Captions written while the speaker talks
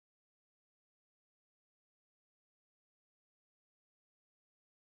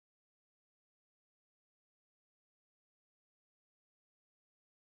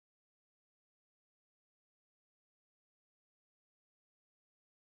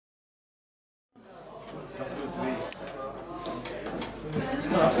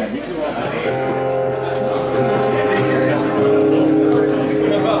gaat zijn micro af.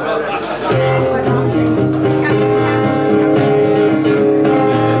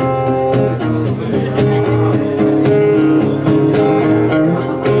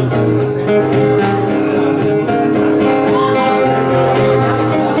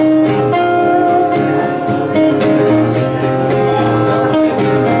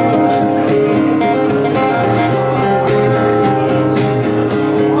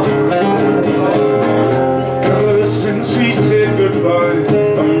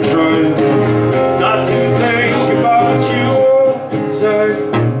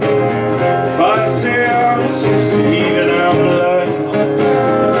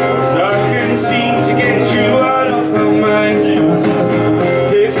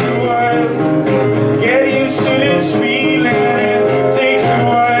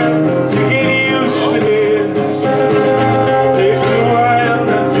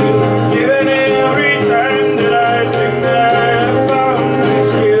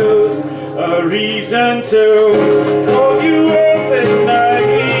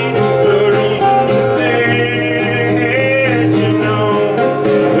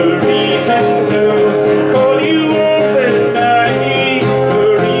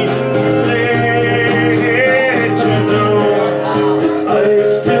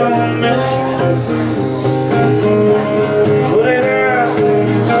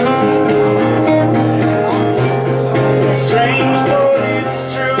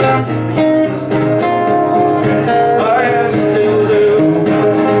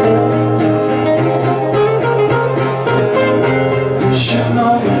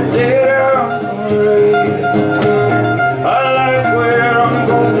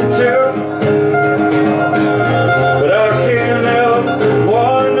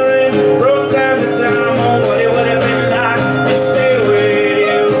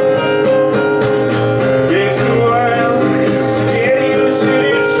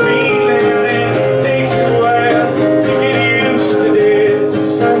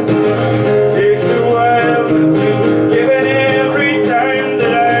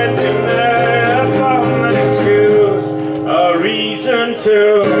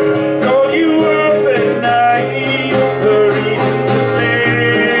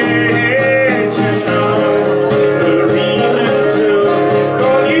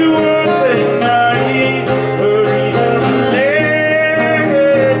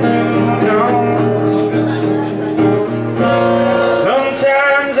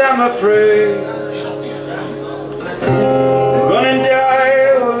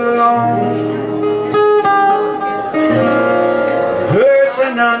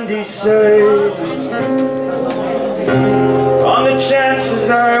 On the chances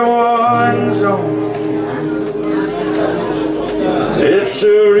I once owned, it's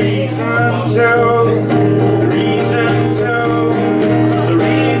a reason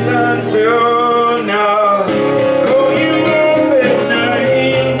to now. Call you up at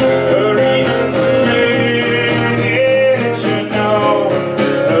night, a reason to let you know,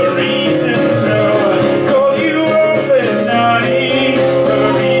 a reason to call you up at night, a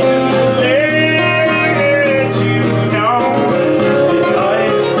reason to let you know that I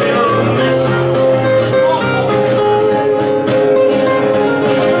still miss you.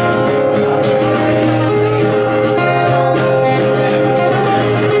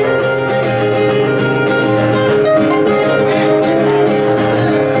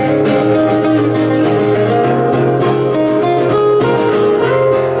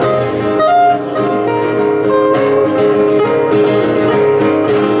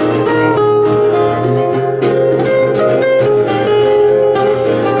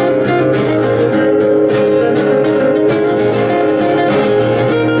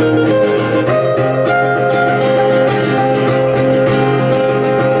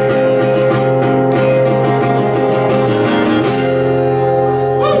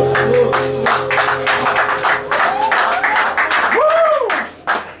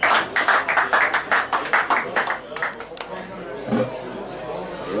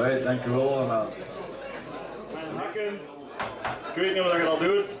 Dankjewel allemaal. Mijn hakken, ik weet niet wat je dat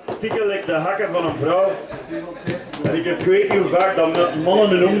doet, tikken like de hakken van een vrouw. En ik weet niet hoe vaak dat mannen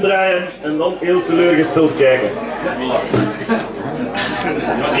hun omdraaien en dan heel teleurgesteld kijken.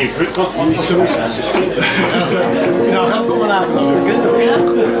 Ja, die voetkant van die soos, dat is zo slim. Nou, gaan komen laten.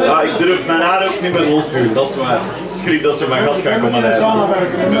 Ja, ik durf mijn haar ook niet meer los te doen, dat is waar. Ik schrik dat ze mijn gat gaan komen leiden.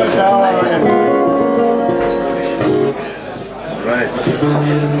 Right.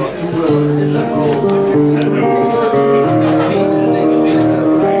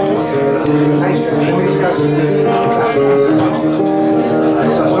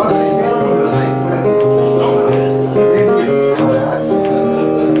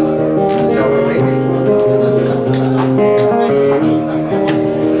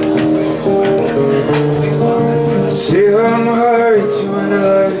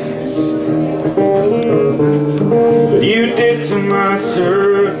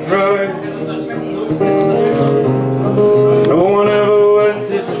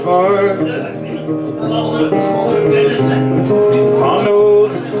 this far. Found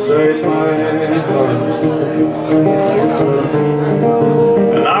out inside my heart,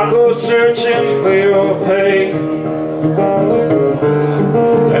 and I go searching for your pain,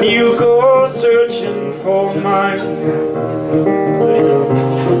 and you go searching for mine.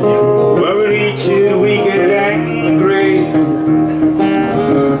 When we reach it, we get angry,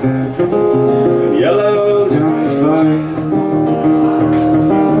 yellowed and fine.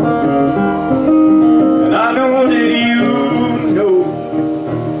 And I know that you know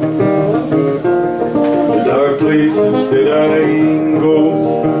the dark places that I go.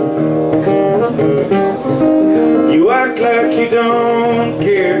 You act like you don't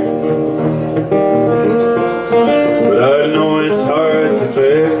care, but I know it's hard to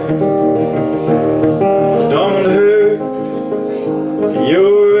bear. Don't hurt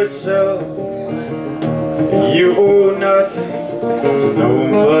yourself. You owe nothing to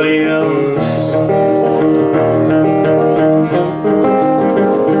nobody else.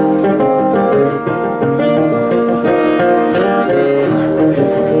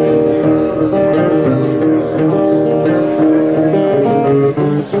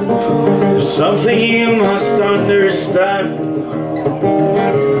 There's something you must understand.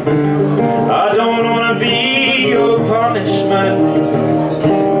 I don't want to be your punishment.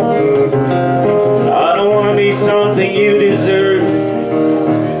 I don't want to be something you deserve,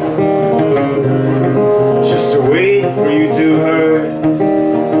 just to wait for you to hurt.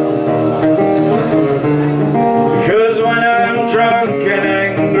 Because when I'm drunk and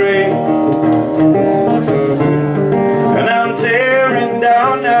angry, and I'm tearing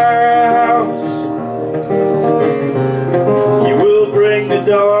down our house, you will bring the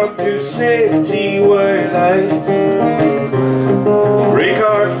dog to safety while I break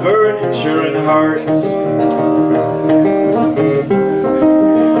our furniture and hearts.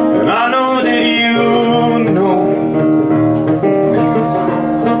 And I know that you know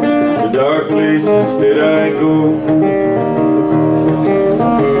the dark places that I go,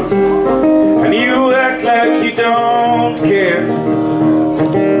 and you act like you don't care,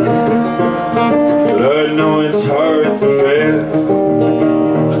 but I know it's hard to bear.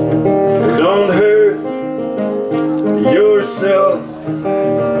 Don't hurt yourself.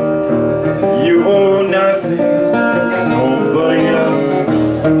 You owe nothing to nobody else.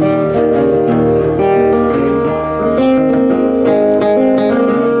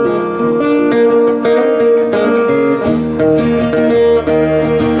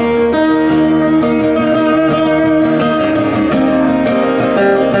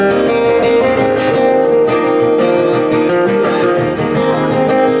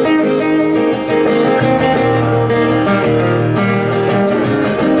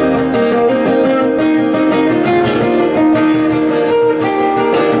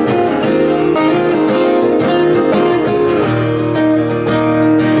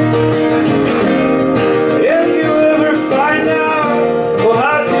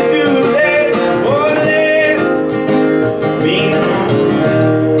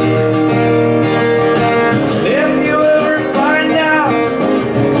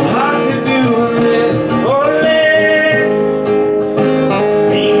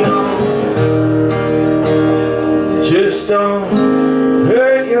 Just don't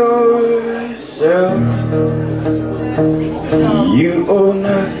hurt yourself. You owe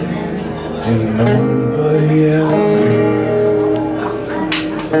nothing to nobody else.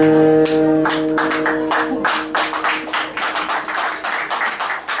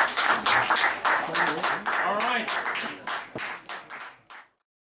 All right.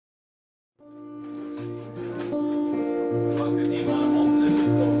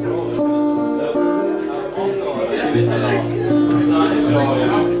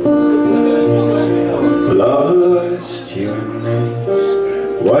 Lost you in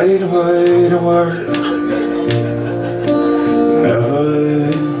this wide, wide world,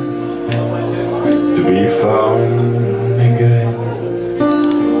 never to be found again.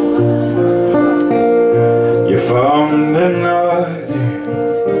 You found another,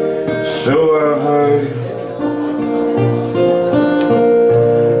 so I've heard.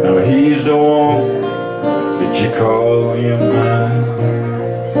 Now he's the one that you call your man.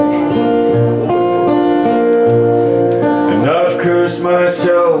 Cursed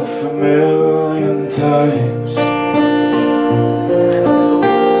myself a million times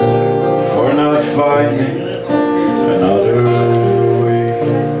for not finding another way.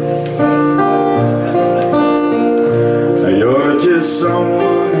 Now you're just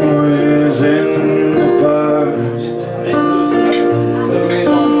someone who is in the past,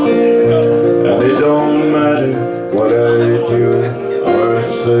 and it don't matter what I do or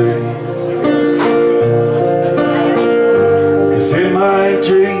say. say. 'Cause in my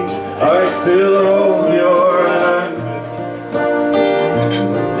dreams I still hold your hand,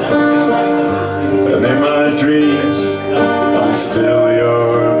 and in my dreams I'm still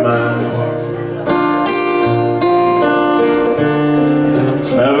your man.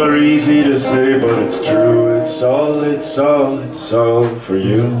 It's never easy to say, but it's true. It's all for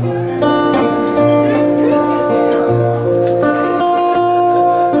you.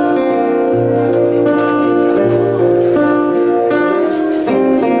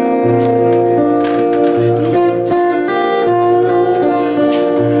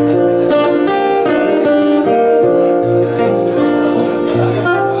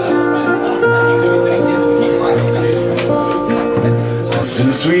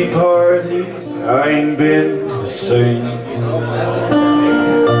 Since we parted, I ain't been the same.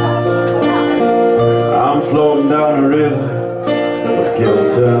 I'm floating down a river of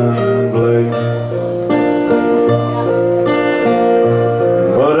guilt and blame.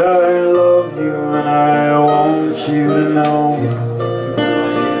 But I love you and I want you to know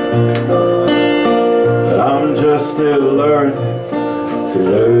that I'm just still learning to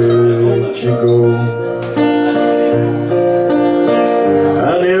let you go.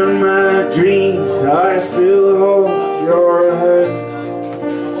 I still hold your hand,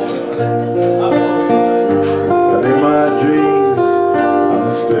 and in my dreams I'm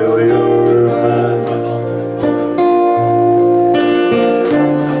still your man.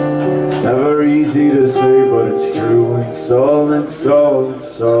 It's never easy to say, but it's true. It's all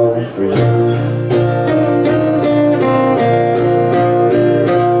for you.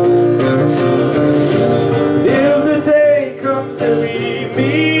 If the day comes to meet me,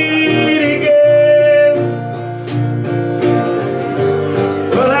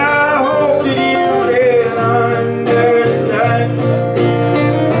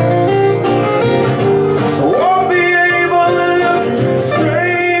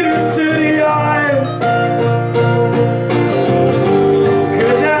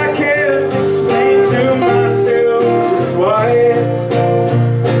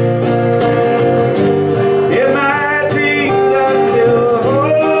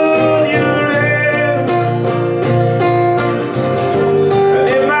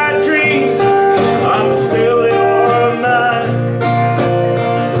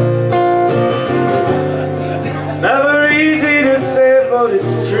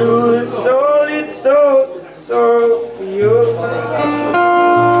 it's true, it's all for you.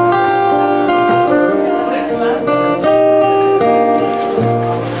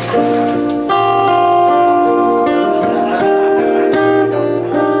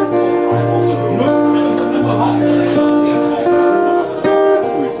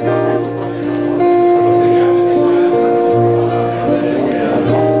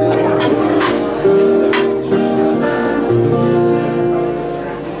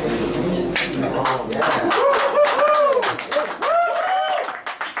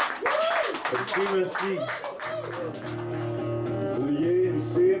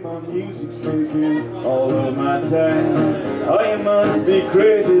 My music's taking all of my time. Oh, you must be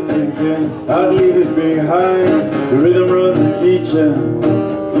crazy thinking I'd leave it behind. The rhythm runs in each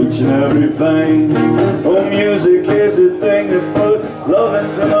and every vein. Oh, music is the thing that puts love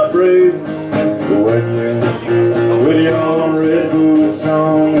into my brain. When you with your red boots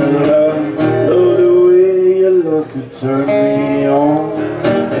on, love the way you love to turn me on.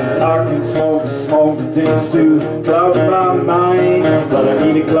 I can smoke the smoke that tends to cloud my mind, but I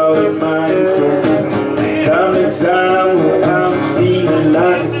need a cloudy mind from time to time when I'm feeling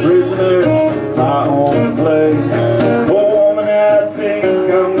like a prisoner in my own place. Oh woman, I think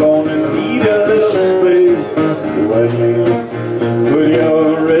I'm gonna need a little space. When you put your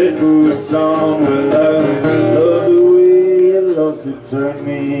red boots on, well I love the way you love to turn me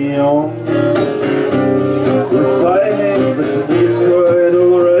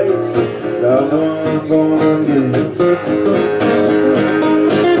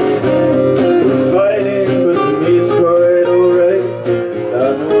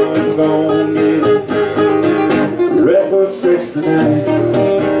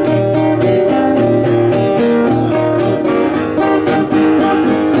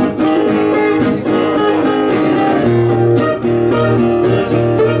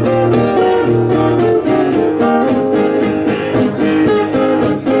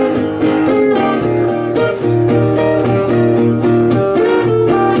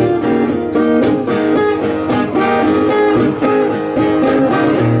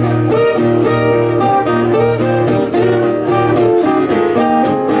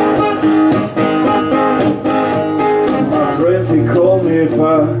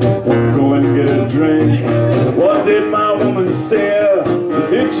wanna go and get a drink. What did my woman say?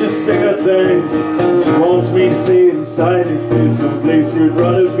 Did she say a thing? She wants me to stay inside and stay someplace you'd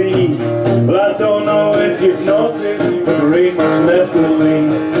rather be. But I don't know if you've noticed, but there ain't much left of me.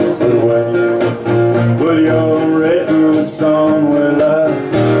 So when you put your red boots on, well, I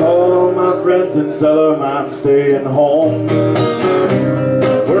call all my friends and tell them I'm staying home.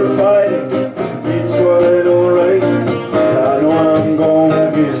 We're fighting to be quite alright, 'cause I know I'm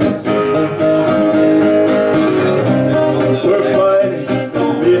gonna get. We're fighting to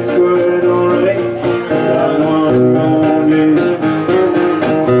be quite alright, 'cause I know I'm gonna get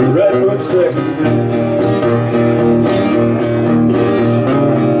redwood sex tonight.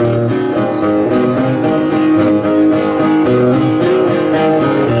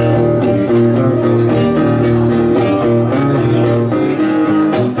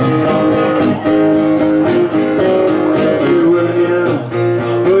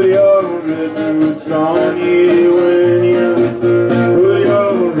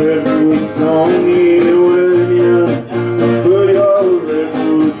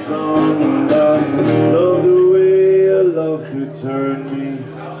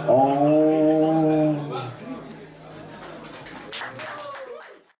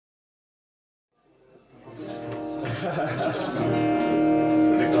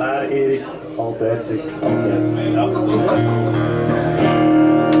 De klare Erik, altijd zegt altijd. Ja.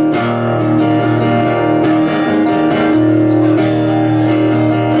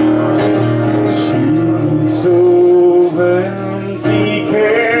 She's so empty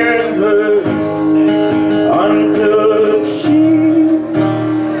canvas until she's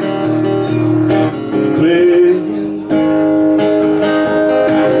playing.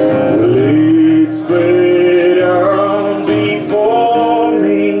 The late spread out before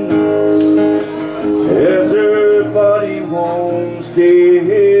me as her body won't stay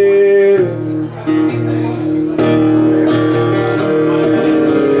here.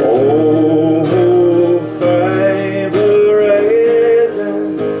 Oh, fiber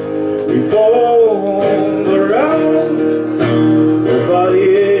raisins revolve around her body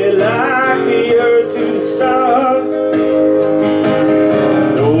like the earth to the sun.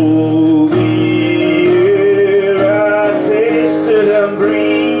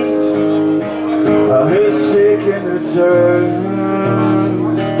 Taking a turn.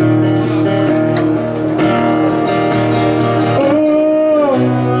 Oh,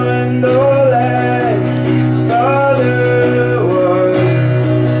 and all I thought it was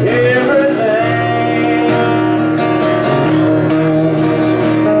everything.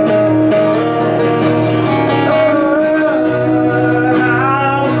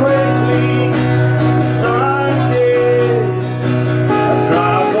 How quickly the sun did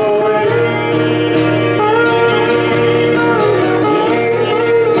drop away.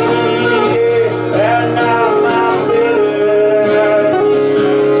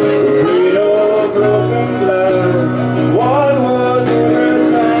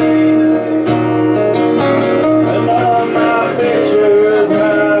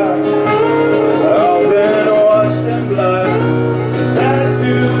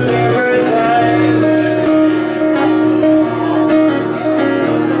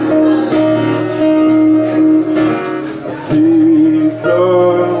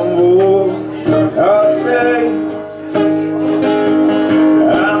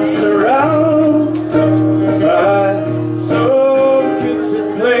 I'm surrounded by some kids that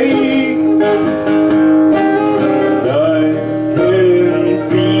play. I can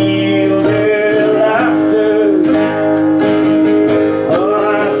feel their laughter.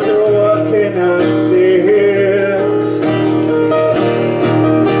 Oh, so what can I say here?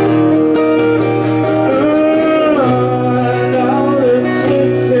 And all the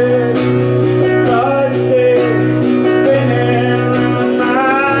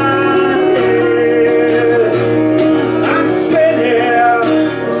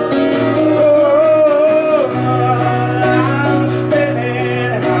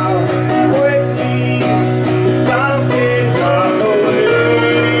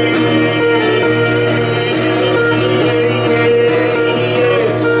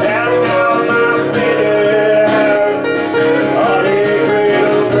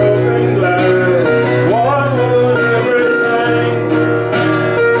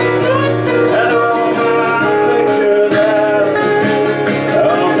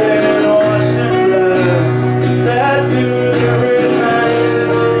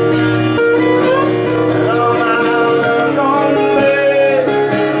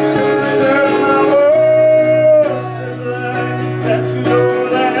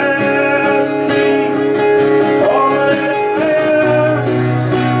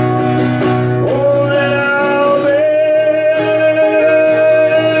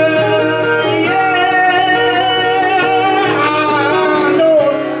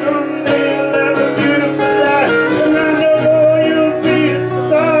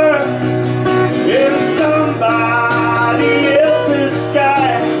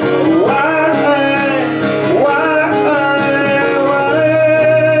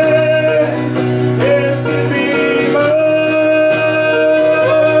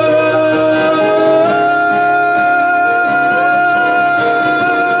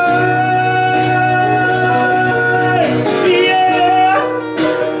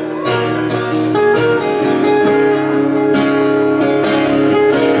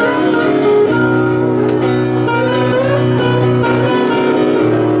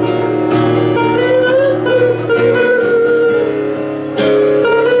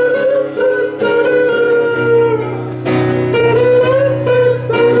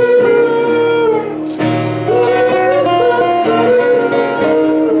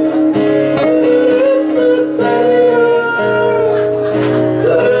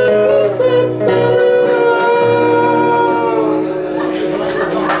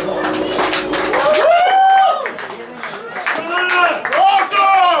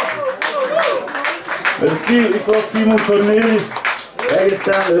Merci, ik was Simon Cornelis.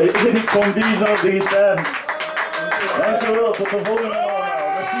 Bijgestaan door Erik van Biesen op de gitaar. Dankjewel, tot de volgende allemaal.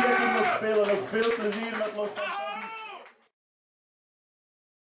 Merci dat je nog spelen. Nog veel plezier met los.